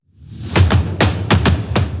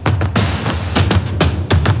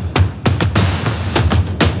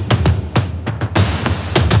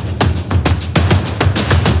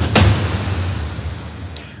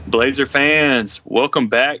Blazer fans, welcome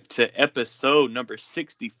back to episode number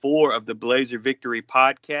 64 of the Blazer Victory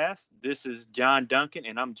Podcast. This is John Duncan,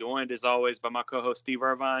 and I'm joined as always by my co-host Steve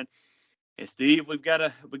Irvine. And Steve, we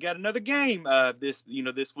got another game this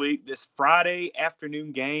week. This Friday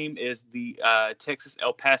afternoon game is the Texas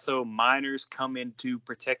El Paso Miners come into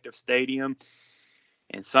Protective Stadium.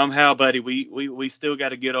 And somehow, buddy, we still got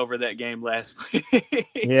to get over that game last week.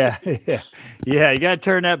 Yeah. You got to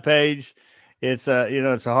turn that page. It's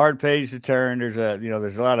it's a hard page to turn. There's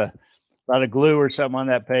a lot of glue or something on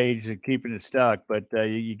that page and keeping it stuck. But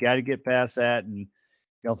you got to get past that and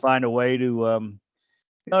find a way to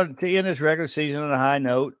to end this regular season on a high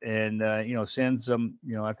note and send some.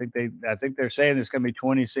 I think they're saying there's going to be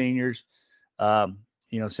 20 seniors.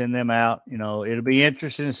 Send them out. It'll be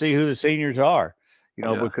interesting to see who the seniors are.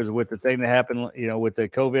 Because with the thing that happened, with the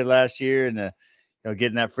COVID last year and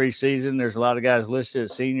getting that free season, there's a lot of guys listed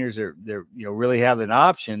as seniors that they're really have an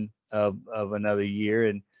option of another year.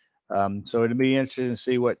 And so it'll be interesting to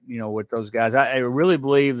see what those guys, I really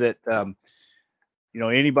believe that,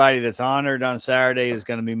 anybody that's honored on Saturday is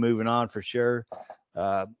going to be moving on for sure.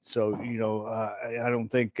 I don't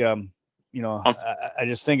think, I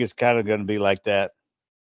just think it's kind of going to be like that.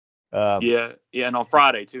 And on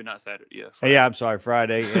Friday too, not Saturday. Friday. Yeah, I'm sorry,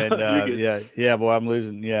 Friday, and boy, I'm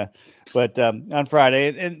losing. Yeah, but on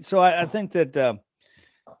Friday, and so I think that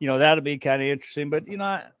that'll be kind of interesting. But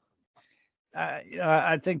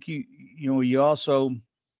I think you also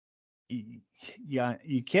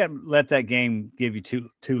you can't let that game give you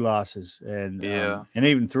two losses, and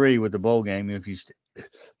even three with the bowl game if if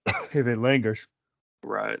it lingers.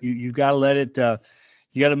 Right. You got to let it.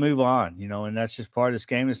 You got to move on, and that's just part of this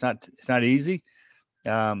game. It's not easy.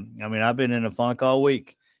 I've been in a funk all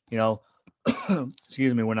week,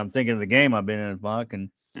 excuse me, when I'm thinking of the game, I've been in a funk and,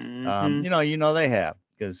 they have,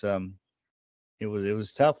 because, it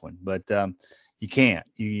was a tough one, but, you can't,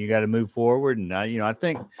 you got to move forward. And I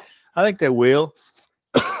think they will.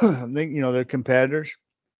 I think, they're competitors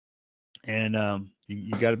and,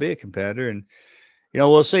 you got to be a competitor and,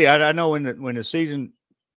 we'll see. I know when the season,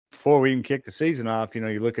 before we even kick the season off,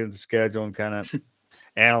 you look at the schedule and kind of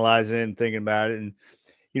analyze it and thinking about it. And,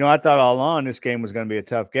 I thought all along this game was going to be a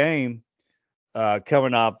tough game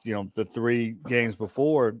coming off, the three games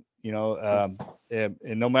before, and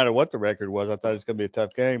no matter what the record was, I thought it was going to be a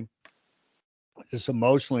tough game just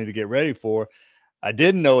emotionally to get ready for. I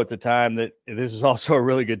didn't know at the time that this is also a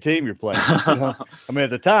really good team you're playing. At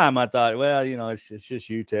the time I thought, well, it's just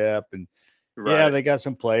UTEP and, right. Yeah, they got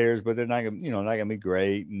some players, but they're not gonna be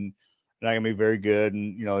great, and they're not gonna be very good,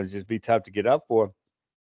 and it's just be tough to get up for.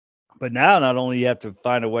 But now, not only you have to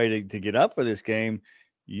find a way to get up for this game,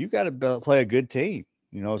 you got to play a good team.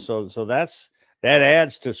 So that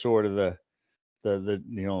adds to sort of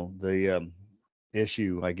the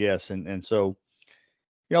issue, I guess, and so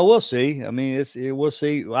we'll see. We'll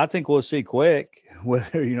see. I think we'll see quick whether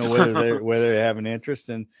they have an interest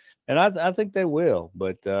and I think they will,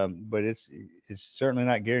 but it's certainly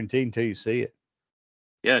not guaranteed until you see it.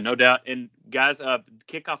 Yeah, no doubt. And guys,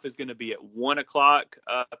 kickoff is going to be at 1:00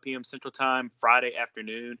 p.m. Central Time Friday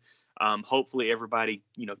afternoon. Hopefully, everybody,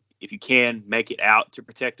 if you can, make it out to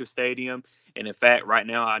Protective Stadium. And in fact, right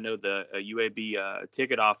now, I know the UAB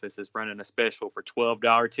ticket office is running a special for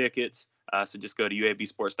 $12 tickets. So just go to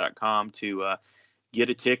uabsports.com to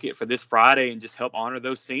get a ticket for this Friday and just help honor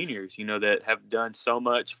those seniors, that have done so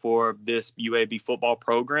much for this UAB football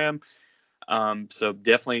program. So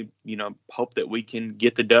definitely, hope that we can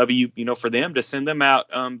get the W, for them to send them out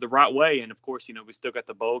the right way. And of course, we still got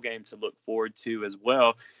the bowl game to look forward to as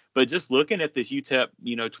well. But just looking at this UTEP,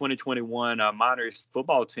 2021 Miners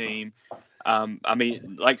football team,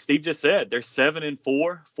 like Steve just said, they're 7-4,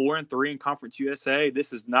 4-3 in Conference USA.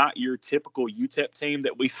 This is not your typical UTEP team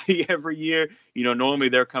that we see every year. Normally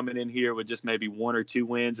they're coming in here with just maybe 1 or 2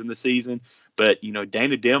 wins in the season. But,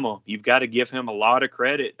 Dana Dimel, you've got to give him a lot of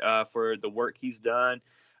credit for the work he's done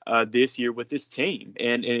this year with this team.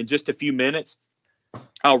 And in just a few minutes,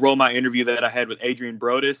 I'll roll my interview that I had with Adrian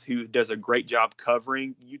Brodus, who does a great job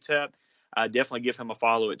covering UTEP. Definitely give him a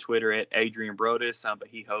follow at Twitter at Adrian Brodus, but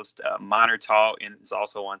he hosts Miner Talk and is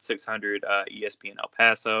also on 600 ESPN El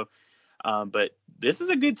Paso. But this is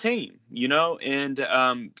a good team, and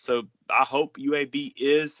so I hope UAB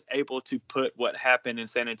is able to put what happened in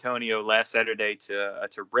San Antonio last Saturday to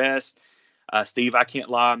rest. Steve, I can't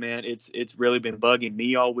lie, man. It's really been bugging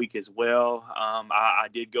me all week as well. I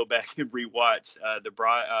did go back and rewatch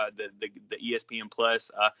the ESPN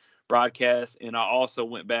Plus broadcast, and I also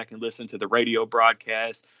went back and listened to the radio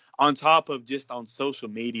broadcast. on top of just on social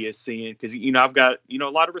media seeing, because I've got a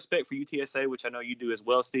lot of respect for UTSA, which I know you do as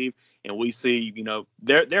well, Steve, and we see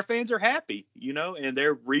their fans are happy, and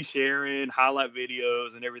they're resharing highlight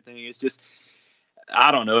videos and everything. It's just,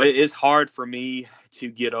 I don't know, it's hard for me to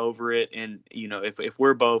get over it, and if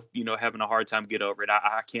we're both having a hard time get over it,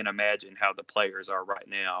 I can't imagine how the players are right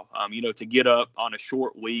now. To get up on a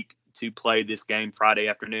short week to play this game Friday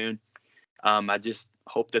afternoon. I just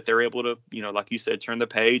hope that they're able to, like you said, turn the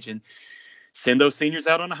page and send those seniors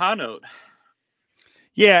out on a high note.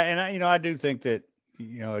 Yeah, and I do think that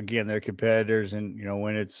again, they're competitors, and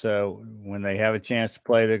when it's when they have a chance to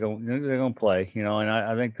play, they're going to play. And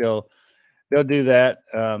I think they'll do that.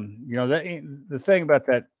 The thing about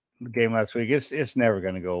that game last week, it's never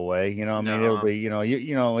going to go away. I mean, it'll be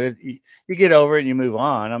you get over it and you move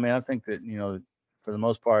on. I mean, I think that for the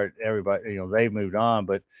most part, everybody they've moved on,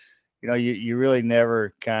 but you really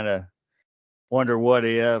never kind of wonder what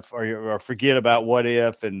if, or forget about what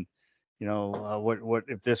if, and what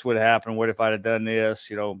if this would happen? What if I'd have done this?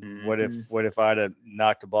 What if I'd have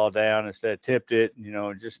knocked the ball down instead of tipped it?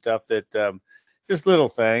 Just stuff that just little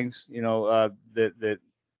things, that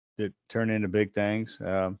turn into big things.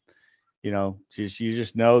 You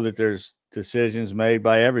just know that there's decisions made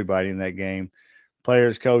by everybody in that game,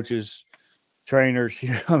 players, coaches, trainers,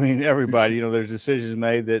 I mean, everybody, there's decisions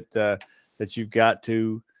made that you've got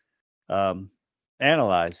to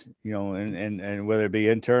analyze, and whether it be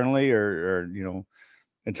internally or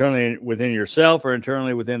internally within yourself or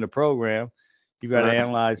internally within the program, you've got to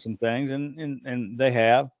analyze some things, and they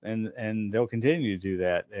have, and they'll continue to do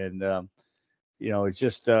that. And, it's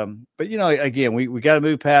just, but, again, we got to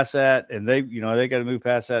move past that, and they got to move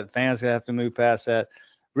past that. Fans have to move past that.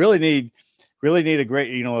 Really need a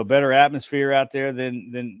great, a better atmosphere out there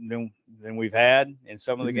than we've had in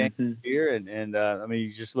some of the games here. And I mean,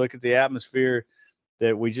 you just look at the atmosphere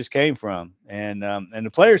that we just came from, and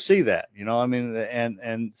the players see that, I mean,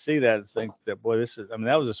 and see that and think that, boy,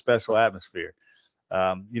 that was a special atmosphere.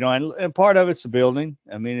 And part of it's the building.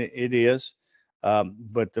 I mean, it is.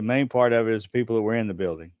 But the main part of it is the people that were in the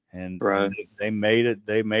building, and they made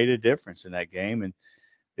a difference in that game. And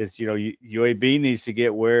it's, UAB needs to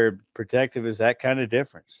get where Protective is that kind of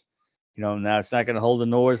difference. Now it's not going to hold the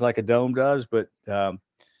noise like a dome does, but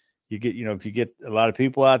you get, if you get a lot of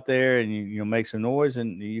people out there and you make some noise,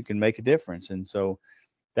 and you can make a difference. And so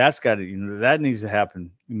that's got to, that needs to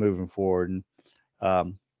happen moving forward.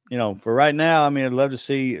 And for right now, I mean, I'd love to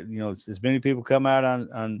see as many people come out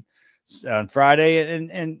on Friday,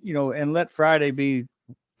 and let Friday be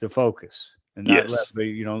the focus, and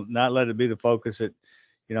not let it be the focus that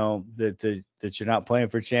that you're not playing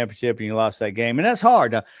for a championship and you lost that game. And that's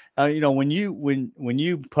hard. When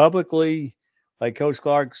you publicly, like Coach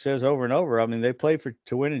Clark says over and over, I mean, they play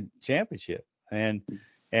to win a championship, and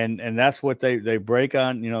that's what they break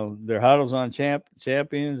on, their huddles on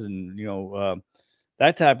champions, and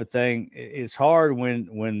that type of thing. It's hard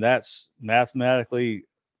when that's mathematically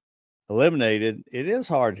eliminated. It is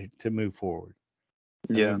hard to move forward.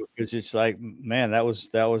 Yeah. I mean, because it's like, man, that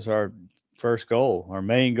was our first goal, our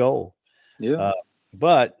main goal. Yeah.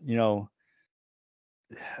 But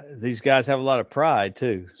these guys have a lot of pride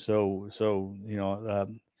too. So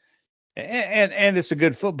and it's a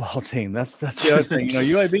good football team. That's the other thing.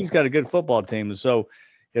 UAB's got a good football team. And so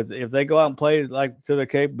if they go out and play like to their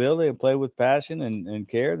capability and play with passion and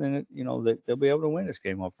care, then they'll be able to win this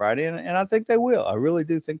game on Friday. And I think they will. I really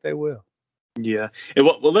do think they will. Yeah.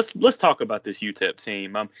 Well, let's talk about this UTEP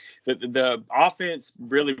team. The offense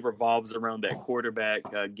really revolves around that quarterback,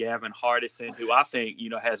 Gavin Hardison, who I think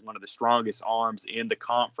has one of the strongest arms in the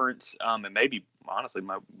conference, and maybe honestly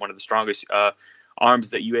one of the strongest arms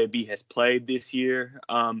that UAB has played this year.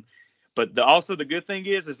 But also the good thing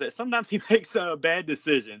is that sometimes he makes bad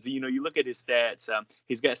decisions. You look at his stats.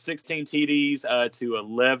 He's got 16 TDs to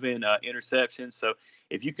 11 interceptions. So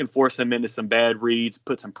if you can force him into some bad reads,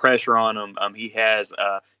 put some pressure on him, he has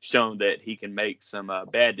shown that he can make some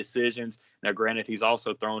bad decisions. Now, granted, he's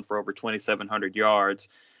also thrown for over 2,700 yards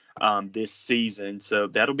this season. So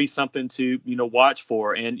that'll be something to, watch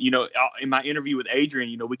for. And, in my interview with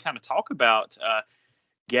Adrian, we kind of talk about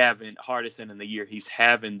Gavin Hardison and the year he's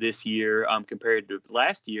having this year compared to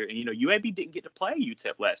last year. And, UAB didn't get to play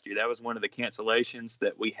UTEP last year. That was one of the cancellations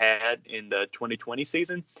that we had in the 2020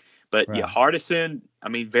 season. But, right. Yeah, Hardison, I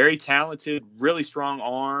mean, very talented, really strong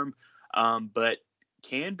arm, but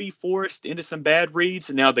can be forced into some bad reads.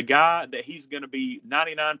 Now, the guy that he's going to be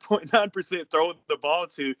 99.9% throwing the ball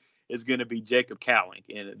to is going to be Jacob Cowling.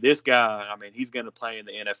 And this guy, I mean, he's going to play in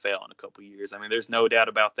the NFL in a couple of years. I mean, there's no doubt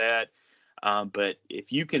about that. But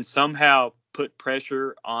if you can somehow put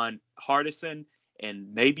pressure on Hardison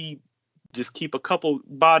and maybe just keep a couple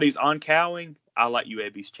bodies on Cowing, I like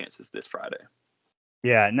UAB's chances this Friday.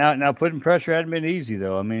 Yeah, now putting pressure hasn't been easy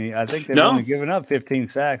though. I mean, I think they've No. only given up 15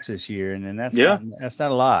 sacks this year, and that's Yeah. not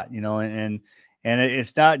a lot, and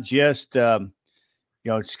it's not just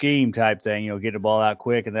scheme type thing, get the ball out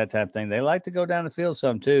quick and that type of thing. They like to go down the field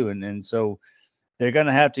some too, and so they're going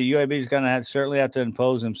to have to UAB's going to certainly have to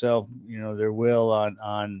impose himself, their will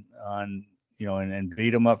on and beat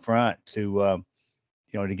them up front to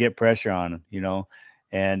to get pressure on them,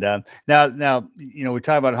 and now we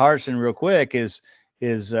talk about Hardison real quick is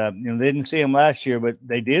they didn't see him last year, but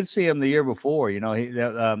they did see him the year before.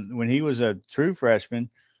 When he was a true freshman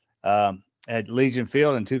at Legion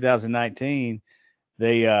Field in 2019,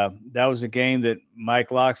 that was a game that Mike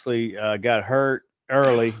Loxley got hurt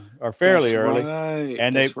early or fairly early, right.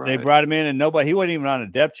 And they brought him in, and he wasn't even on a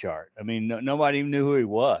depth chart. I mean, nobody even knew who he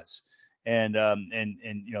was, and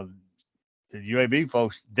the UAB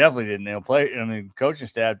folks definitely didn't play. I mean, coaching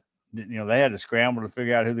staff, they had to scramble to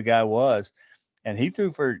figure out who the guy was. And he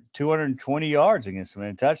threw for 220 yards against them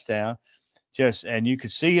and a touchdown. And you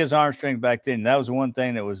could see his arm strength back then. That was one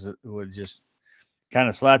thing that was just kind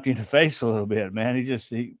of slapped you in the face a little bit, man. He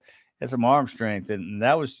had some arm strength, and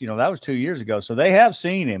that was 2 years ago. So they have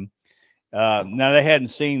seen him. Now they hadn't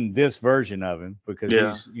seen this version of him because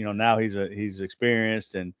he's now he's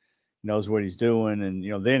experienced and knows what he's doing,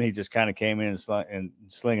 and then he just kind of came in and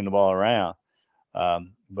slinging the ball around.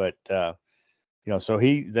 So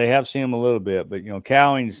they have seen him a little bit, but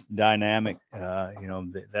Cowing's dynamic.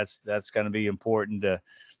 That's going to be important to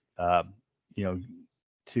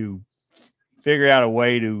figure out a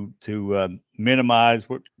way to minimize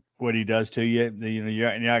what he does to you.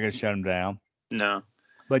 You're not going to shut him down. No.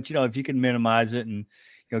 But if you can minimize it and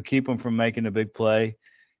keep him from making a big play,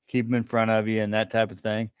 keep him in front of you and that type of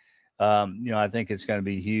thing. I think it's going to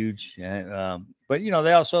be huge. But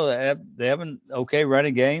they also they have an okay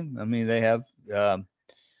running game. I mean, they have Ronald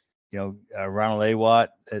Awatt.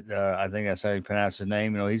 I think that's how you pronounce his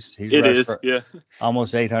name. He's rushed for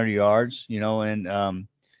almost 800 yards.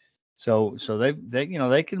 So they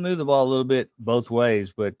can move the ball a little bit both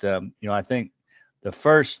ways. But I think the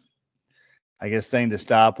first thing to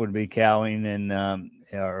stop would be Cowing and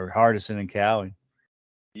or Hardison and Cowing.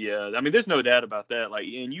 Yeah, I mean, there's no doubt about that.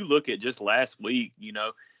 And you look at just last week,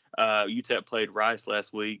 UTEP played Rice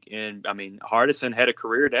last week, and I mean, Hardison had a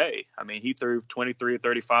career day. I mean, he threw 23 or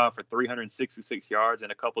 35 for 366 yards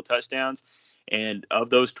and a couple touchdowns. And of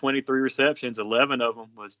those 23 receptions, 11 of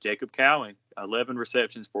them was Jacob Cowing, 11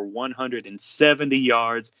 receptions for 170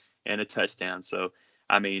 yards and a touchdown. So,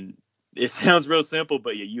 I mean, it sounds real simple,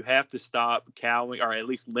 but you have to stop Cowing, or at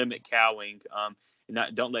least limit Cowing.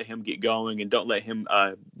 Don't let him get going, and don't let him,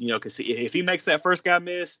 because if he makes that first guy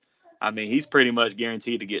miss, I mean, he's pretty much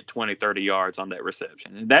guaranteed to get 20, 30 yards on that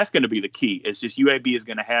reception. And that's going to be the key. It's just UAB is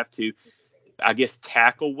going to have to,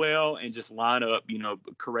 tackle well and just line up,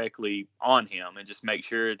 correctly on him and just make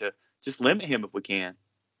sure to just limit him if we can.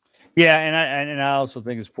 Yeah, and I also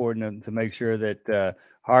think it's important to make sure that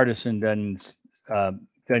Hardison doesn't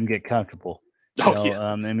get comfortable.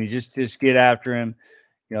 I mean, just get after him.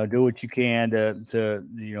 Do what you can to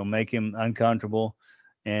make him uncomfortable,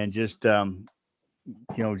 and just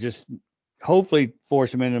hopefully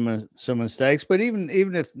force him into some mistakes. But even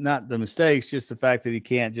if not the mistakes, just the fact that he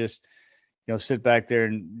can't just sit back there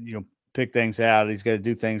and pick things out. He's got to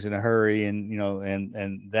do things in a hurry, and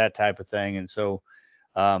and that type of thing. And so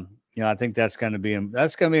I think that's going to be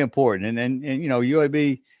important. And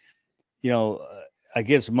UAB,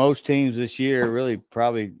 against most teams this year, really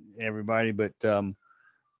probably everybody, but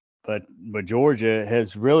Georgia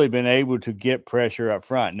has really been able to get pressure up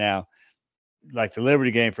front. Now, like the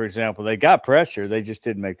Liberty game, for example, they got pressure, they just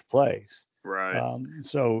didn't make the plays. Right.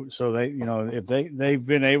 So they, if they've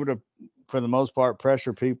been able to, for the most part,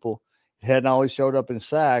 pressure people. It hadn't always showed up in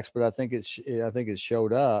sacks, but I think it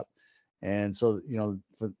showed up. And so,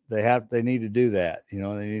 they need to do that. They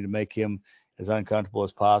need to make him as uncomfortable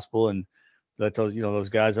as possible and let those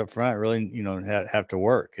guys up front really, have to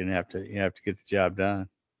work and have to get the job done.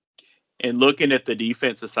 And looking at the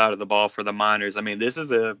defensive side of the ball for the Miners, I mean, this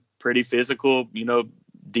is a pretty physical,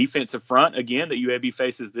 defensive front, again, that UAB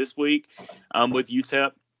faces this week with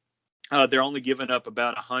UTEP. They're only giving up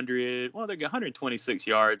about 126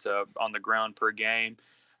 yards on the ground per game.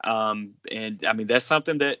 And, I mean, that's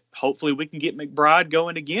something that hopefully we can get McBride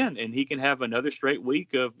going again, and he can have another straight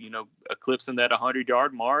week of, eclipsing that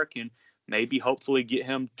 100-yard mark and maybe hopefully get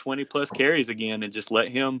him 20-plus carries again and just let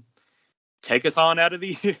him take us on out of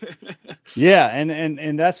the Yeah,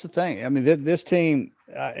 and that's the thing. I mean, this team,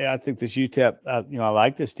 I think this UTEP, I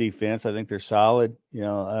like this defense. I think they're solid,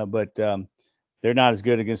 but they're not as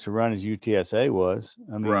good against the run as UTSA was.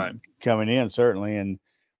 I mean, Right. coming in certainly, and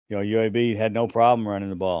UAB had no problem running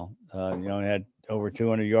the ball. Had over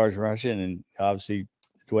 200 yards rushing, and obviously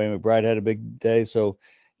Dwayne McBride had a big day, so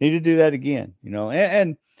need to do that again.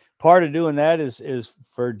 And part of doing that is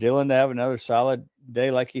for Dylan to have another solid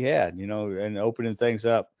day like he had. And opening things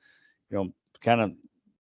up. Kind of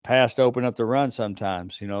past open up the run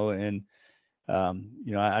sometimes. And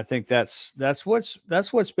I think that's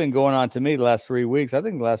what's been going on to me the last 3 weeks. I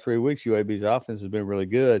think the last 3 weeks UAB's offense has been really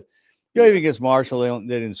good. Even against Marshall,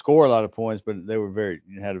 they didn't score a lot of points, but they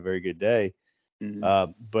had a very good day.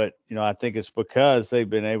 Mm-hmm. But I think it's because they've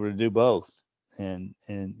been able to do both, and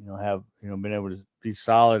have been able to be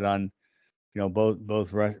solid on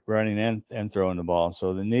both running and throwing the ball.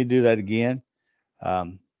 So they need to do that again.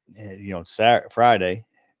 Friday.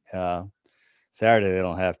 Saturday they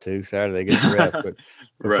don't have to. Saturday they get the rest, but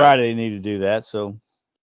Right. Friday they need to do that. So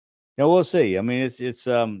we'll see. I mean, it's there's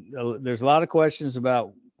a lot of questions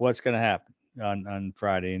about what's going to happen on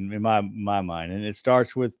Friday in my mind, and it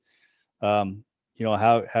starts with how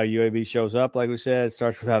UAB shows up. Like we said, it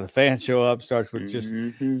starts with how the fans show up. Starts with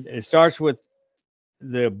it starts with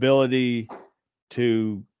the ability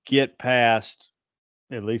to get past,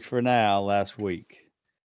 at least for now, last week.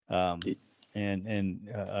 And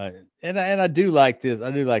I do like this.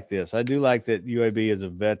 I do like that UAB is a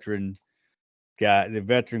veteran guy, the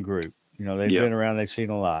veteran group. They've been around. They've seen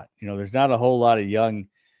a lot. There's not a whole lot of young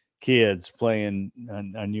kids playing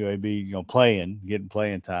on UAB. Getting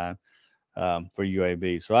playing time for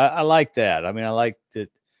UAB. So I like that. I mean, I like that.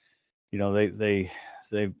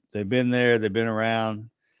 They've been there. They've been around.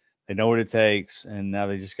 They know what it takes, and now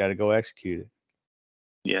they just got to go execute it.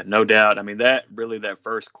 Yeah, no doubt. I mean, that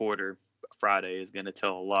first quarter Friday is going to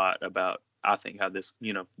tell a lot about, I think, how this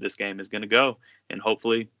game is going to go. And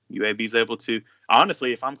hopefully UAB is able to,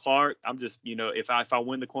 honestly, if I'm Clark, I'm just, if I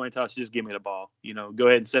win the coin toss, just give me the ball, go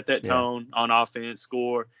ahead and set that tone on offense,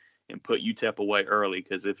 score, and put UTEP away early.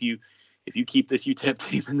 Because if you keep this UTEP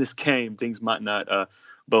team in this game, things might not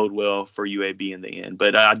bode well for UAB in the end.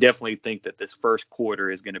 But I definitely think that this first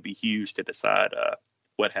quarter is going to be huge to decide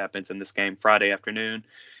what happens in this game Friday afternoon.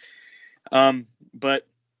 But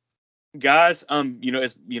guys,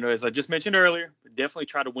 as I just mentioned earlier, definitely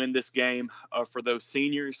try to win this game for those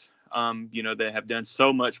seniors, that have done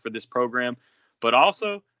so much for this program. But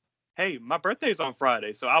also, hey, my birthday's on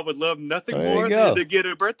Friday, so I would love nothing more than to get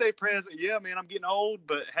a birthday present. Yeah, man, I'm getting old,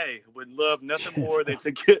 but hey, would love nothing more than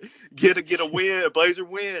to get a win, a Blazer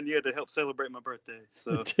win, to help celebrate my birthday.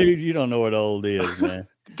 So, dude, you don't know what old is, man.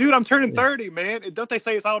 Dude, I'm turning 30, man. Don't they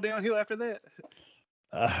say it's all downhill after that?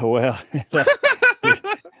 Well,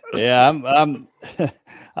 yeah,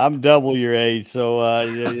 I'm double your age, so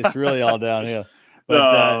it's really all downhill.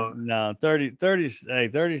 But no, 30's hey,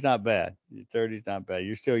 30's not bad. 30's not bad.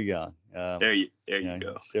 You're still young. There you go.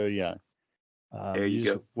 You're still young. There you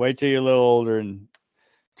just go. Wait till you're a little older and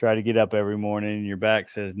try to get up every morning, and your back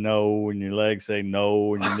says no, and your legs say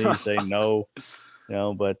no, and your knees say no.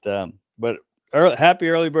 But happy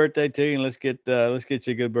early birthday to you, and let's get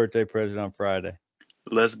you a good birthday present on Friday.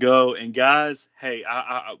 Let's go. And guys, hey,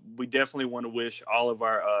 we definitely want to wish all of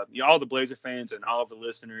our, all the Blazer fans and all of the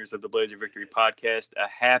listeners of the Blazer Victory podcast a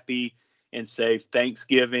happy and safe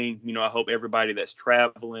Thanksgiving. I hope everybody that's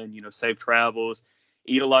traveling, safe travels,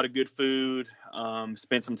 eat a lot of good food,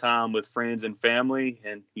 spend some time with friends and family.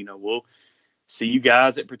 And, we'll see you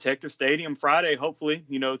guys at Protective Stadium Friday, hopefully,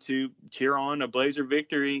 to cheer on a Blazer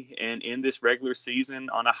victory and end this regular season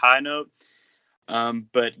on a high note.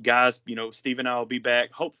 But guys, Steve and I will be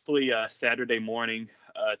back hopefully Saturday morning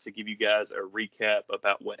to give you guys a recap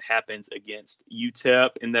about what happens against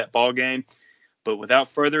UTEP in that ball game. But without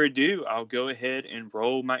further ado, I'll go ahead and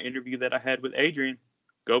roll my interview that I had with Adrian.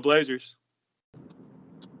 Go Blazers.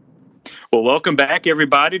 Well, welcome back,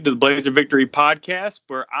 everybody, to the Blazer Victory podcast,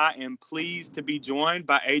 where I am pleased to be joined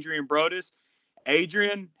by Adrian Broadus.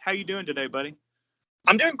 Adrian, how you doing today, buddy?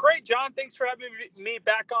 I'm doing great, John. Thanks for having me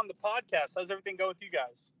back on the podcast. How's everything going with you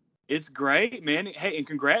guys? It's great, man. Hey, and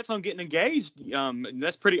congrats on getting engaged.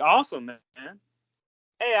 That's pretty awesome, man.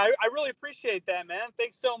 Hey, I really appreciate that, man.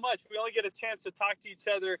 Thanks so much. We only get a chance to talk to each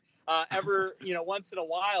other once in a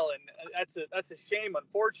while, and that's a shame,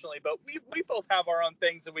 unfortunately. But we both have our own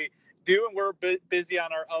things that we do, and we're busy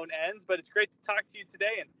on our own ends. But it's great to talk to you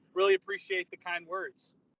today, and really appreciate the kind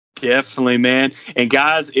words. Definitely, man. And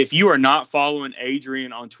guys, if you are not following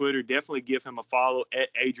Adrian on Twitter, definitely give him a follow at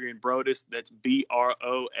Adrian Broadus. That's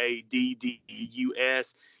BROADDUS.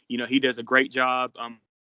 He does a great job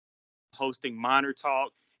hosting Miner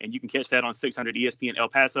Talk and you can catch that on 600 ESPN El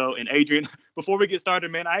Paso. And Adrian, before we get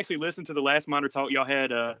started, man, I actually listened to the last Miner Talk y'all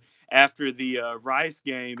had after the Rice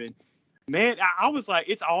game, and man, I was like,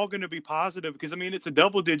 it's all going to be positive because, I mean, it's a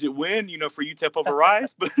double-digit win, for UTEP over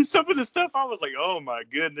Rice. But some of the stuff, I was like, oh, my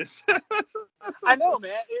goodness. I know,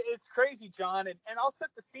 man. It's crazy, John. And I'll set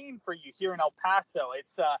the scene for you here in El Paso.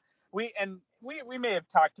 It's we may have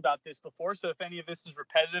talked about this before, so if any of this is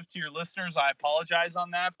repetitive to your listeners, I apologize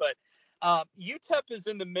on that. But UTEP is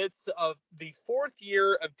in the midst of the 4th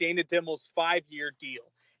year of Dana Dimel's 5-year deal.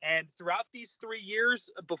 And throughout these 3 years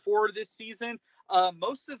before this season,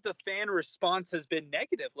 most of the fan response has been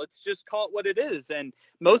negative. Let's just call it what it is. And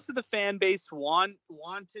most of the fan base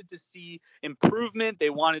wanted to see improvement. They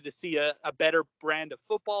wanted to see a better brand of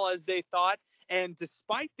football, as they thought. And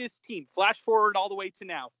despite this team, flash forward all the way to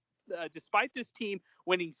now, despite this team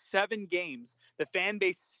winning 7 games, the fan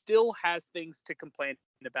base still has things to complain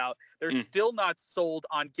about. They're still not sold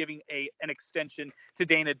on giving an extension to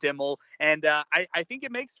Dana Dimel. And I think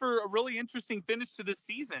it makes for a really interesting finish to this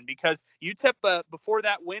season because UTEP, before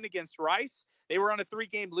that win against Rice, they were on a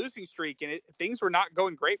 3-game losing streak, and things were not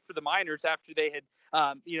going great for the Miners after they had,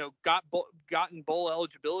 gotten bowl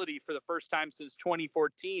eligibility for the first time since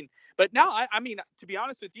 2014. But now, I mean, to be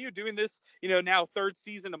honest with you, doing this, now 3rd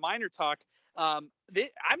season of Miner Talk, I'm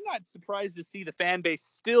not surprised to see the fan base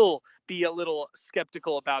still be a little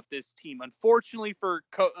skeptical about this team. Unfortunately for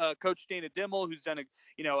Coach Dana Dimel, who's done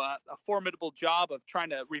a formidable job of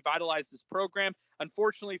trying to revitalize this program.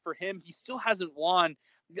 Unfortunately for him, he still hasn't won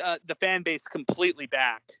the fan base completely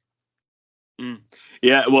back.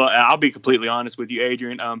 Yeah, well, I'll be completely honest with you,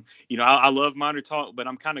 Adrian. I love Miner Talk, but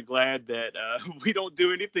I'm kind of glad that we don't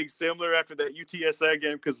do anything similar after that UTSA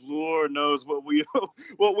game because Lord knows what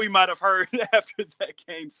we might have heard after that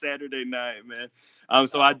game Saturday night, man.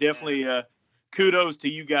 So I definitely kudos to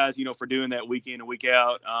you guys, for doing that week in and week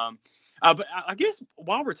out. But I guess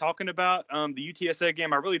while we're talking about the UTSA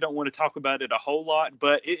game, I really don't want to talk about it a whole lot,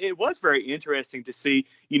 but it was very interesting to see,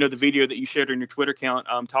 the video that you shared on your Twitter account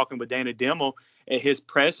talking with Dana Dimel at his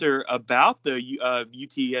presser about the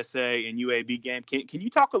UTSA and UAB game. Can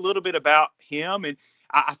you talk a little bit about him? And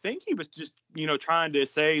I think he was just, trying to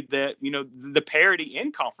say that, the parity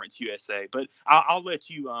in Conference USA, but I'll let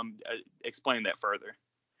you explain that further.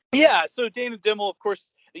 Yeah, so Dana Dimel, of course,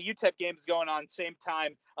 the UTEP game is going on same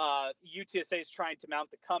time. UTSA is trying to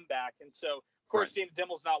mount the comeback, and so of course Dana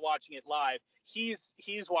Dimel's not watching it live. He's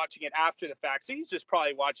watching it after the fact, so he's just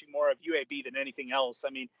probably watching more of UAB than anything else.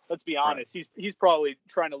 I mean, let's be honest. Right. He's probably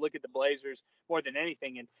trying to look at the Blazers more than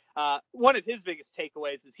anything. And one of his biggest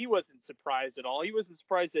takeaways is he wasn't surprised at all. He wasn't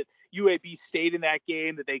surprised that UAB stayed in that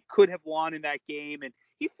game, that they could have won in that game, and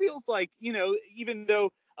he feels like even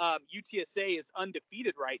though UTSA is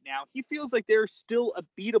undefeated right now, he feels like they're still a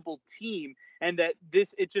beatable team, and that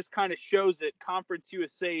it just kind of shows that Conference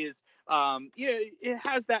USA is it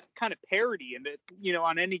has that kind of parity, and that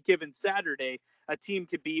on any given Saturday a team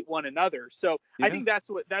could beat one another. So I think that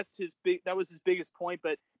was his biggest point.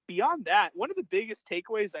 But beyond that, one of the biggest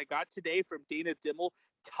takeaways I got today from Dana Dimel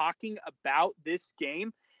talking about this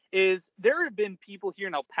game is there have been people here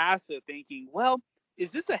in El Paso thinking, well,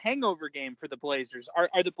 is this a hangover game for the Blazers?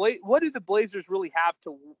 What do the Blazers really have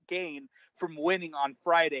to gain from winning on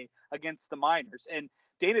Friday against the Miners? And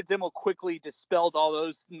Dana Dimel quickly dispelled all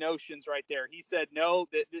those notions right there. He said, no,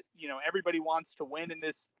 that everybody wants to win in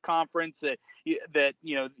this conference, that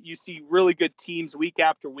you see really good teams week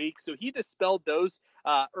after week. So he dispelled those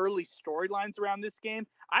early storylines around this game.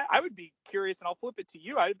 I would be curious, and I'll flip it to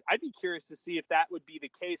you. I'd be curious to see if that would be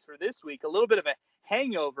the case for this week. A little bit of a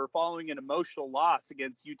hangover following an emotional loss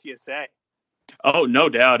against UTSA. Oh, no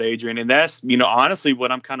doubt, Adrian. And that's, honestly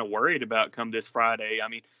what I'm kind of worried about come this Friday. I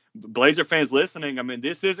mean, Blazer fans listening, I mean,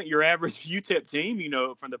 this isn't your average UTEP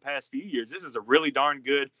team, from the past few years. This is a really darn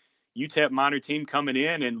good UTEP Miner team coming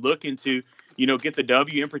in and looking to, get the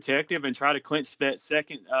W in Protective and try to clinch that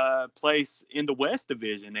second place in the West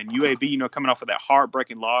Division. And UAB, coming off of that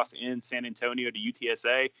heartbreaking loss in San Antonio to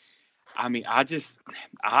UTSA. I mean,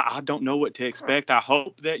 I don't know what to expect. I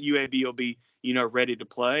hope that UAB will be, ready to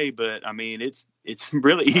play. But, I mean, it's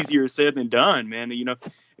really easier said than done, man.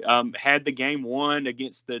 Had the game won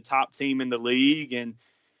against the top team in the league and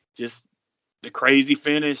just the crazy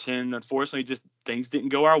finish. And unfortunately, just things didn't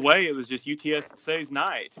go our way. It was just UTSA's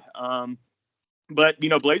night. But,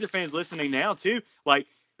 Blazer fans listening now, too, like,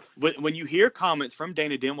 when you hear comments from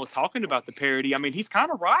Dana Dimel talking about the parity, I mean, he's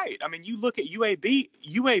kind of right. I mean, you look at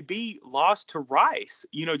UAB lost to Rice,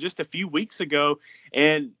 just a few weeks ago,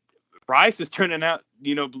 and Rice is turning out,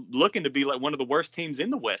 looking to be like one of the worst teams in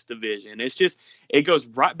the West Division. It goes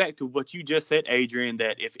right back to what you just said, Adrian,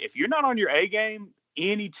 that if you're not on your A game,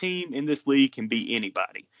 any team in this league can beat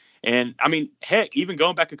anybody. And I mean, heck, even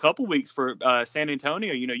going back a couple weeks for San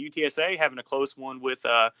Antonio, UTSA having a close one with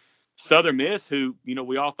Southern Miss, who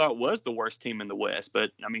we all thought was the worst team in the West,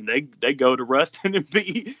 but I mean they go to Ruston and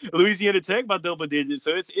beat Louisiana Tech by double digits.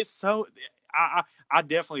 So it's so I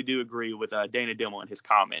definitely do agree with Dana Dimel and his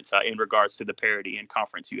comments in regards to the parity in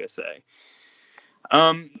Conference USA.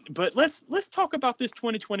 But let's talk about this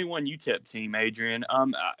 2021 UTEP team, Adrian.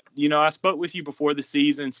 I spoke with you before the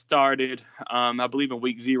season started, I believe in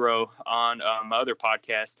week 0 on my other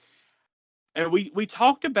podcast. And we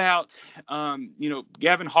talked about,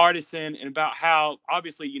 Gavin Hardison and about how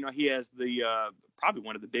obviously, he has the probably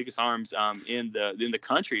one of the biggest arms in the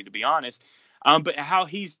country, to be honest. But how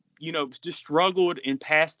he's, just struggled in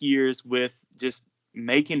past years with just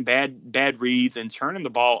making bad reads and turning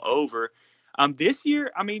the ball over. This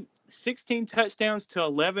year, 16 touchdowns to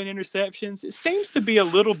 11 interceptions. It seems to be a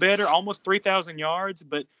little better, almost 3,000 yards.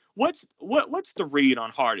 But what's the read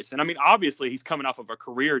on Hardison? I mean, obviously he's coming off of a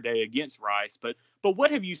career day against Rice, but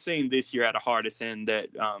what have you seen this year out of Hardison that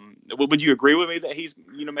would you agree with me that he's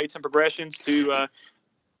made some progressions to?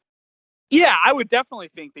 Yeah, I would definitely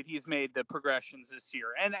think that he's made the progressions this year,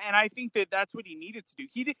 and I think that that's what he needed to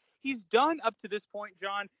do. He's done up to this point,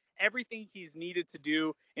 John, everything he's needed to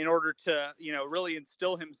do in order to, really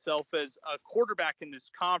instill himself as a quarterback in this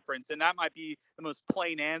conference. And that might be the most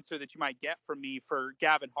plain answer that you might get from me for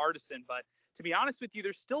Gavin Hardison. But to be honest with you,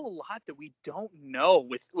 there's still a lot that we don't know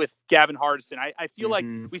with Gavin Hardison. I feel like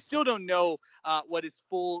we still don't know what his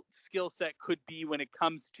full skill set could be when it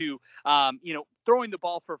comes to, throwing the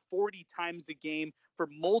ball for 40 times a game for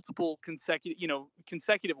multiple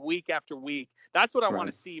consecutive week after week. That's what I want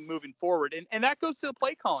to see moving forward. And that goes to the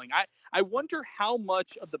play calling. I wonder how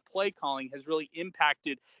much of the play calling has really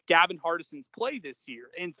impacted Gavin Hardison's play this year.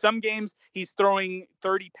 In some games, he's throwing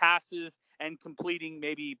 30 passes and completing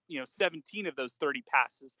maybe 17 of those 30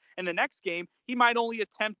 passes. And the next game, he might only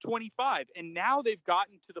attempt 25. And now they've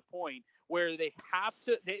gotten to the point where they have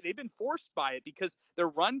to, they've been forced by it because their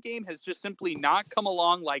run game has just simply not come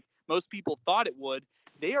along like most people thought it would.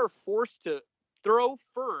 They are forced to throw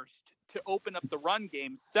first to open up the run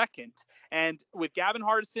game second. And with Gavin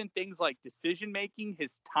Hardison, things like decision making,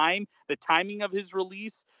 his time, the timing of his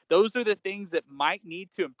release, those are the things that might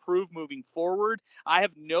need to improve moving forward. I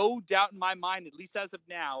have no doubt in my mind, at least as of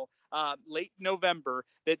now, late November,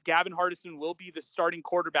 that Gavin Hardison will be the starting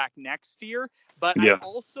quarterback next year. But yeah.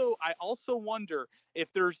 I also wonder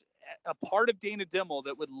if there's a part of Dana Dimel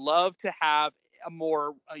that would love to have a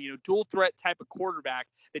more dual threat type of quarterback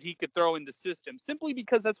that he could throw in the system, simply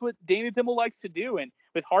because that's what Dana Dimel likes to do. And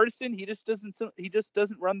with Hardison, he just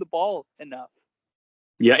doesn't run the ball enough.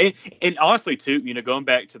 Yeah, and honestly too, going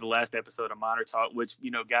back to the last episode of Miner Talk, which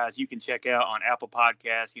guys, you can check out on Apple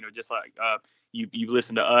Podcasts, just like you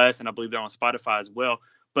listen to us, and I believe they're on Spotify as well.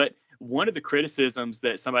 But one of the criticisms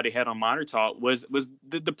that somebody had on Miner Talk was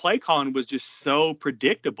the play calling was just so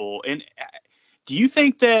predictable. And do you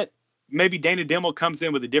think that maybe Dana Dimel comes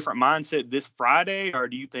in with a different mindset this Friday, or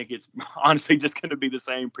do you think it's honestly just going to be the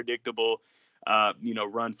same predictable,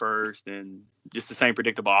 run first and just the same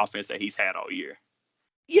predictable offense that he's had all year?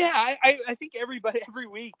 Yeah, I think every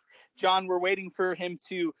week, John, we're waiting for him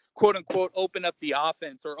to, quote unquote, open up the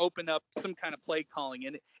offense or open up some kind of play calling.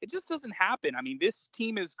 And it just doesn't happen. I mean, this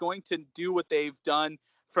team is going to do what they've done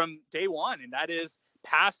from day one, and that is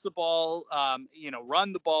pass the ball,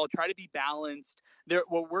 run the ball, try to be balanced.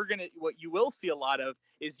 What you will see a lot of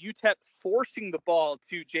is UTEP forcing the ball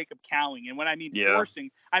to Jacob Cowing. And when I mean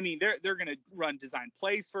forcing, I mean they're going to run design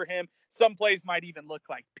plays for him. Some plays might even look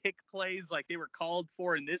like pick plays, like they were called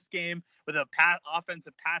for in this game with a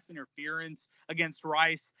offensive pass interference against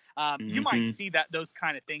Rice. You might see those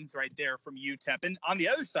kind of things right there from UTEP. And on the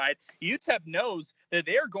other side, UTEP knows that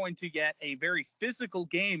they are going to get a very physical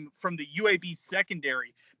game from the UAB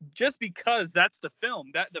secondary, just because that's the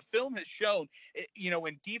film. That the film has shown,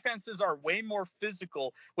 when defenses are way more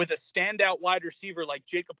physical with a standout wide receiver like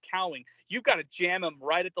Jacob Cowing, you've got to jam him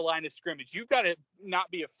right at the line of scrimmage. You've got to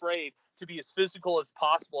not be afraid to be as physical as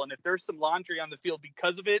possible. And if there's some laundry on the field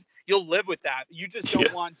because of it, you'll live with that. You just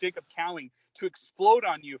don't want Jacob Cowing to explode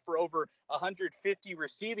on you for over 150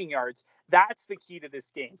 receiving yards. That's the key to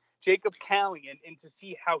this game. Jacob Cowing, and to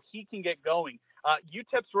see how he can get going.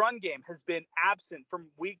 UTEP's run game has been absent from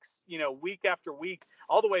weeks, week after week,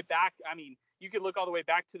 all the way back. I mean, you could look all the way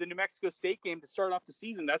back to the New Mexico State game to start off the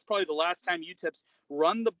season. That's probably the last time UTEP's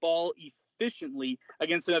run the ball efficiently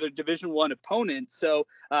against another Division I opponent. So,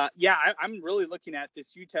 I'm really looking at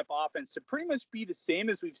this UTEP offense to pretty much be the same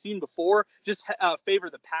as we've seen before, just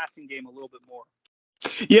favor the passing game a little bit more.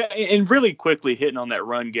 Yeah, and really quickly hitting on that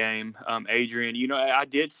run game, Adrian. I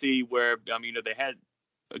did see where they had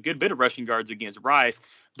a good bit of rushing yards against Rice,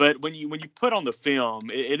 but when you put on the film,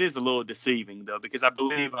 it is a little deceiving though, because I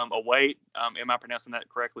believe Await, am I pronouncing that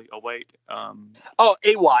correctly? Await. Oh,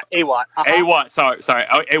 Awatt. Awatt, sorry,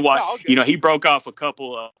 Awatt. No, all good. He broke off a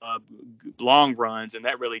couple of long runs, and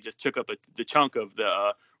that really just took up the chunk of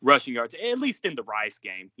the rushing yards, at least in the Rice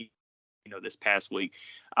game. This past week.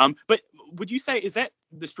 But would you say, is that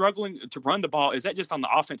the struggling to run the ball? Is that just on the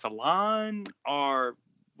offensive line, or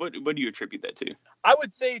what do you attribute that to? I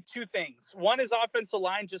would say two things. One is offensive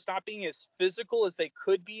line just not being as physical as they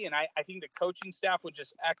could be. And I think the coaching staff would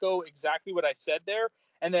just echo exactly what I said there.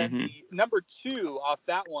 And then the number two off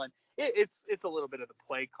that one, it's a little bit of the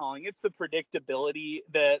play calling. It's the predictability,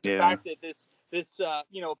 the fact that this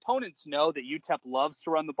opponents know that UTEP loves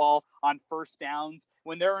to run the ball on first downs.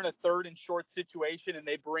 When they're in a third and short situation and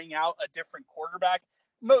they bring out a different quarterback,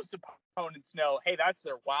 most opponents know, hey, that's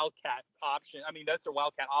their wildcat option. I mean, that's their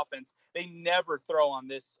wildcat offense. They never throw on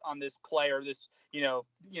this play or this,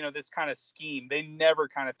 this kind of scheme. They never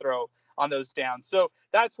kind of throw on those downs. So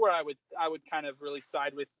that's where I would kind of really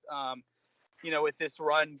side with, with this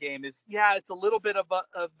run game is, it's a little bit of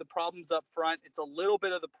the problems up front. It's a little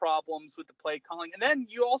bit of the problems with the play calling. And then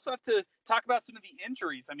you also have to talk about some of the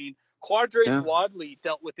injuries. I mean, Quadrace Wadley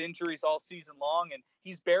dealt with injuries all season long, and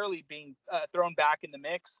he's barely being thrown back in the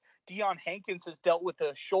mix. Deion Hankins has dealt with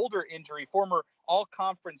a shoulder injury, former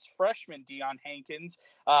all-conference freshman Deion Hankins,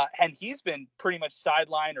 and he's been pretty much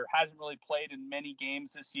sidelined or hasn't really played in many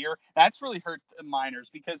games this year. That's really hurt the Miners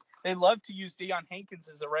because they love to use Deion Hankins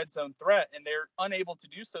as a red zone threat, and they're unable to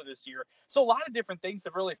do so this year. So a lot of different things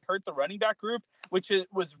have really hurt the running back group, which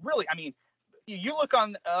was really, I mean, you look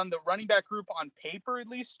on the running back group on paper, at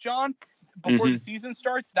least, John, before the season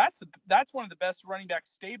starts, that's one of the best running back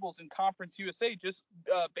stables in Conference USA, just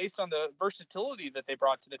based on the versatility that they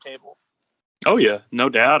brought to the table. Oh yeah, no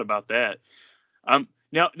doubt about that.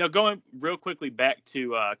 Now going real quickly back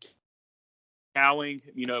to Cowing,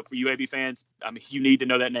 for UAB fans, you need to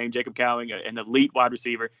know that name, Jacob Cowing, an elite wide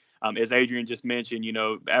receiver. As Adrian just mentioned,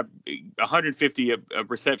 150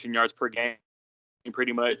 reception yards per game.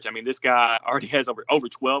 Pretty much. I mean, this guy already has over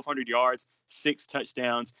 1,200 yards, 6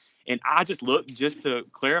 touchdowns. And I just looked just to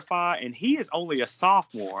clarify, and he is only a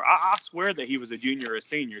sophomore. I swear that he was a junior or a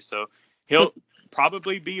senior. So he'll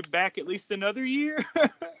probably be back at least another year.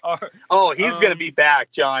 He's going to be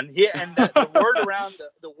back, John. And the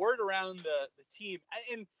word around the team,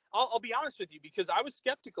 and I'll be honest with you, because I was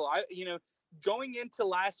skeptical. Going into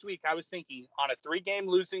last week, I was thinking on a 3-game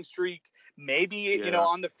losing streak, maybe,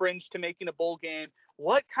 on the fringe to making a bowl game,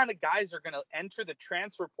 what kind of guys are going to enter the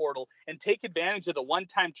transfer portal and take advantage of the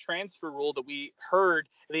one-time transfer rule that we heard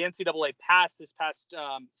the NCAA pass this past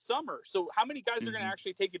summer? So how many guys are going to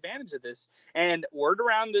actually take advantage of this? And word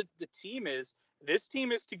around the team is, this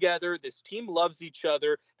team is together. This team loves each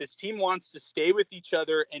other. This team wants to stay with each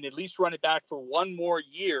other and at least run it back for one more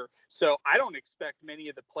year. So I don't expect many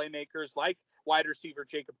of the playmakers like wide receiver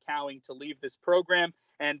Jacob Cowing to leave this program.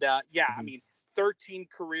 And I mean, 13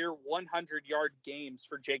 career 100-yard games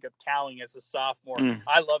for Jacob Cowing as a sophomore.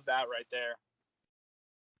 I love that right there.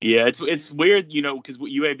 Yeah, it's weird, because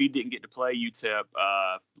UAB didn't get to play UTEP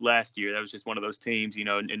last year. That was just one of those teams,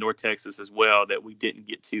 in North Texas as well, that we didn't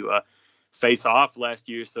get to face off last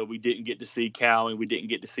year. So we didn't get to see Cowing. We didn't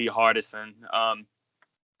get to see Hardison.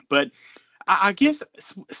 But I guess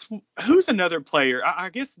who's another player? I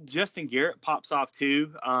guess Justin Garrett pops off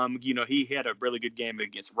too. He had a really good game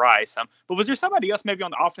against Rice. But was there somebody else maybe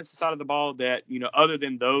on the offensive side of the ball that, other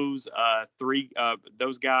than those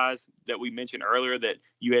those guys that we mentioned earlier, that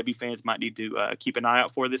UAB fans might need to keep an eye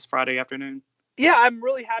out for this Friday afternoon? Yeah, I'm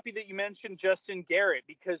really happy that you mentioned Justin Garrett,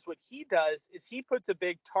 because what he does is he puts a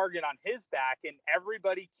big target on his back and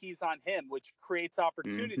everybody keys on him, which creates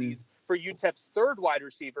opportunities for UTEP's third wide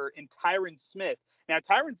receiver in Tyron Smith. Now,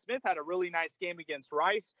 Tyron Smith had a really nice game against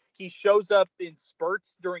Rice. He shows up in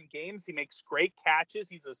spurts during games. He makes great catches.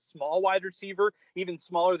 He's a small wide receiver, even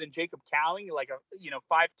smaller than Jacob Cowing, like a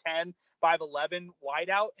 5'10", 5'11"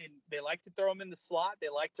 wideout, and they like to throw him in the slot. They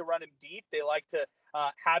like to run him deep. They like to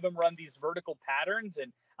have him run these vertical patterns,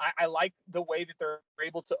 and I like the way that they're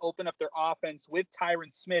able to open up their offense with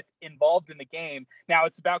Tyron Smith involved in the game. Now,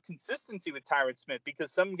 it's about consistency with Tyron Smith,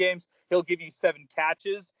 because some games he'll give you 7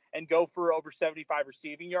 catches and go for over 75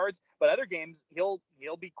 receiving yards, but other games he'll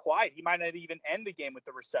be quiet. He might not even end the game with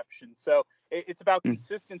the reception. So it's about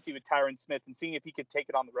consistency with Tyron Smith and seeing if he could take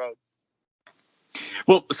it on the road.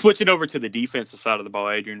 Well, switching over to the defensive side of the ball,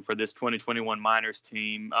 Adrian, for this 2021 Miners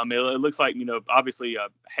team, it looks like, obviously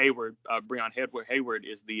Hayward, Breon Hayward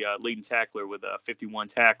is the leading tackler with 51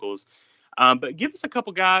 tackles. But give us a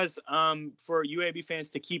couple guys for UAB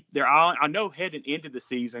fans to keep their eye on. I know heading into the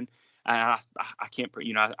season, I can't,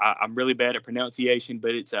 I'm really bad at pronunciation,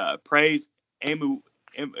 but it's Praise Emuwuli,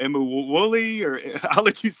 or I'll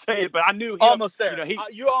let you say it, but I knew him. Almost there.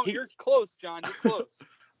 You're close, John. You're close.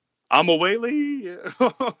 Amawele?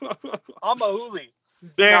 Amahuli.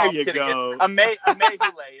 There you go. It's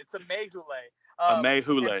Amehule. It's Amehule.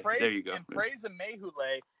 Amehule. There you go. And Praise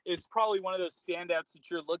Amehule is probably one of those standouts that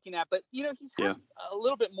you're looking at. But, he's had a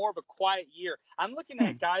little bit more of a quiet year. I'm looking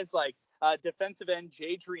at guys like defensive end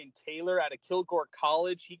Jadrian Taylor out of Kilgore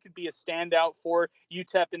College. He could be a standout for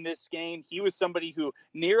UTEP in this game. He was somebody who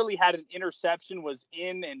nearly had an interception, was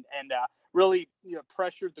in and really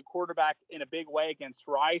pressured the quarterback in a big way against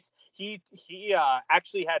Rice. He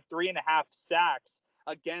actually had 3.5 sacks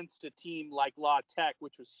against a team like La Tech,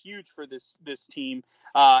 which was huge for this team.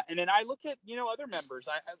 And then I look at other members.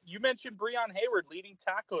 You mentioned Breon Hayward, leading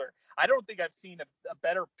tackler. I don't think I've seen a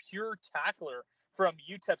better pure tackler from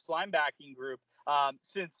UTEP's linebacking group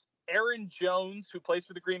since Aaron Jones, who plays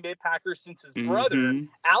for the Green Bay Packers, since his brother,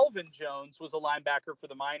 Alvin Jones, was a linebacker for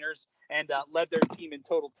the Miners and led their team in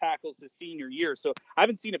total tackles his senior year. So I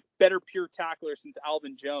haven't seen a better pure tackler since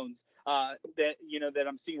Alvin Jones that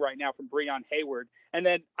I'm seeing right now from Breon Hayward. And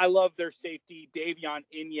then I love their safety, Davion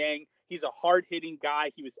Inyang. He's a hard-hitting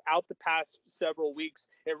guy. He was out the past several weeks.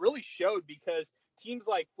 It really showed because teams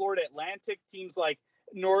like Florida Atlantic, teams like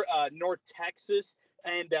North Texas,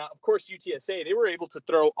 and of course UTSA, they were able to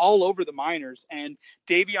throw all over the Miners, and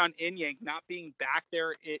Davion Inyang not being back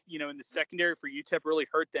there, in the secondary for UTEP really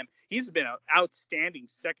hurt them. He's been an outstanding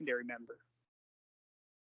secondary member.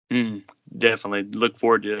 Definitely look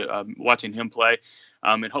forward to watching him play,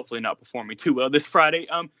 and hopefully not performing too well this Friday.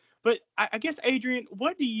 But I guess, Adrian,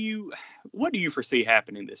 what do you foresee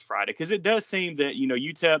happening this Friday? Because it does seem that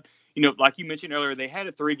UTEP, like you mentioned earlier, they had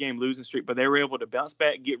a 3-game losing streak, but they were able to bounce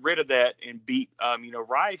back, get rid of that, and beat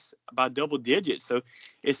Rice by double digits. So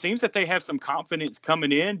it seems that they have some confidence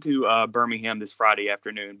coming into Birmingham this Friday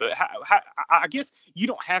afternoon. But I guess you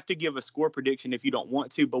don't have to give a score prediction if you don't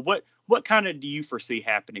want to. But what kind of do you foresee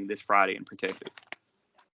happening this Friday in Protective?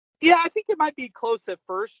 Yeah, I think it might be close at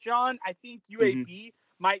first, John. I think UAB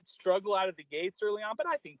might struggle out of the gates early on, but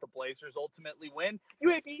I think the Blazers ultimately win.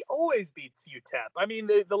 UAB always beats UTEP. I mean,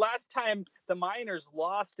 the last time the Miners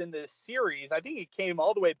lost in this series, I think it came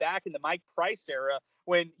all the way back in the Mike Price era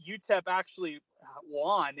when UTEP actually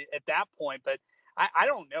won at that point. But I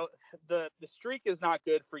don't know. The streak is not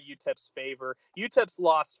good for UTEP's favor. UTEP's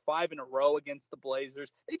lost 5 in a row against the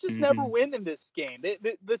Blazers. They just never win in this game.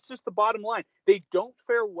 That's just the bottom line. They don't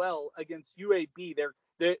fare well against UAB. They're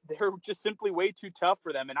just simply way too tough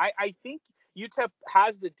for them. And I think UTEP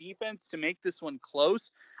has the defense to make this one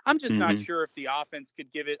close. I'm just not sure if the offense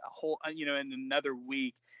could give it a whole, in another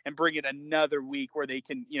week and bring it another week where they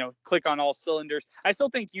can, click on all cylinders. I still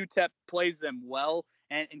think UTEP plays them well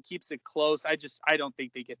and keeps it close. I don't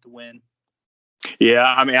think they get the win. Yeah,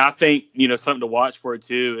 I mean, I think, something to watch for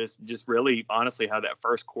too is just really honestly how that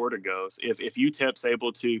first quarter goes. If UTEP's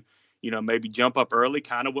able to, maybe jump up early,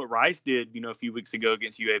 kind of what Rice did, a few weeks ago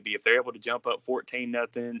against UAB. If they're able to jump up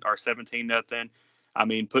 14-0 or 17-0, I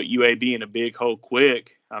mean, put UAB in a big hole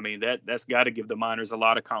quick. I mean, that's got to give the Miners a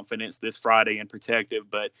lot of confidence this Friday in Protective.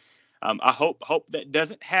 But I hope that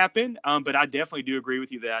doesn't happen. But I definitely do agree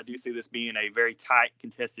with you that I do see this being a very tight,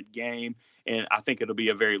 contested game. And I think it'll be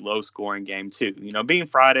a very low-scoring game, too. Being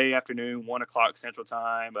Friday afternoon, 1 o'clock Central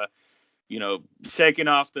Time, shaking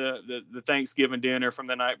off the Thanksgiving dinner from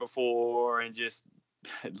the night before and just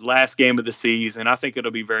last game of the season. I think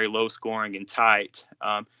it'll be very low scoring and tight.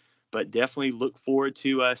 But definitely look forward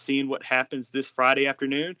to seeing what happens this Friday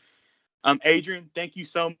afternoon. Adrian, thank you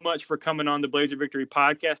so much for coming on the Blazer Victory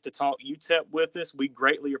podcast to talk UTEP with us. We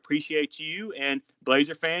greatly appreciate you. And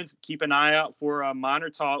Blazer fans, keep an eye out for a Miner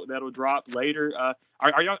Talk that'll drop later.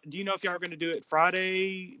 Are y'all? Do you know if y'all are going to do it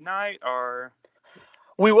Friday night or?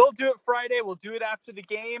 We will do it Friday. We'll do it after the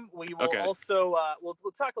game. We will also we'll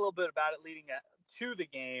talk a little bit about it leading to the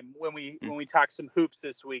game when we talk some hoops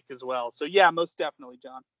this week as well. So yeah, most definitely,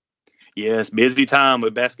 John. Yes, busy time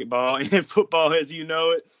with basketball and football as you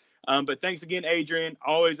know it. But thanks again, Adrian.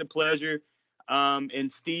 Always a pleasure.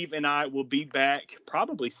 And Steve and I will be back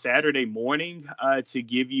probably Saturday morning to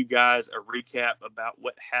give you guys a recap about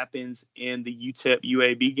what happens in the UTEP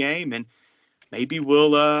UAB game, and maybe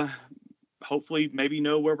we'll hopefully maybe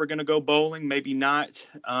know where we're going to go bowling, maybe not.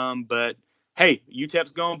 But hey,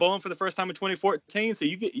 UTEP's going bowling for the first time in 2014, so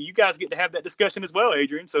you guys get to have that discussion as well,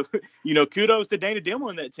 Adrian. So kudos to Dana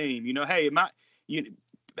Dimel and that team.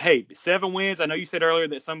 Hey, 7 wins. I know you said earlier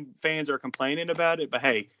that some fans are complaining about it, but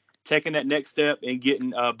hey, taking that next step and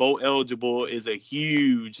getting bowl eligible is a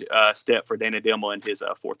huge step for Dana Dimel in his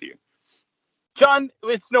 4th year. John,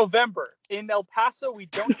 it's November. In El Paso, we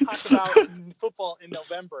don't talk about football in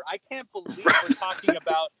November. I can't believe we're talking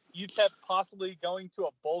about UTEP possibly going to a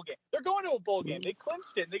bowl game. They're going to a bowl game. They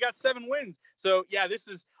clinched it. And they got 7 wins. So, yeah, this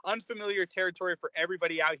is unfamiliar territory for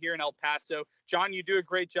everybody out here in El Paso. John, you do a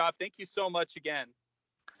great job. Thank you so much again.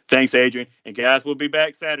 Thanks, Adrian. And guys, we'll be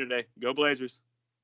back Saturday. Go Blazers.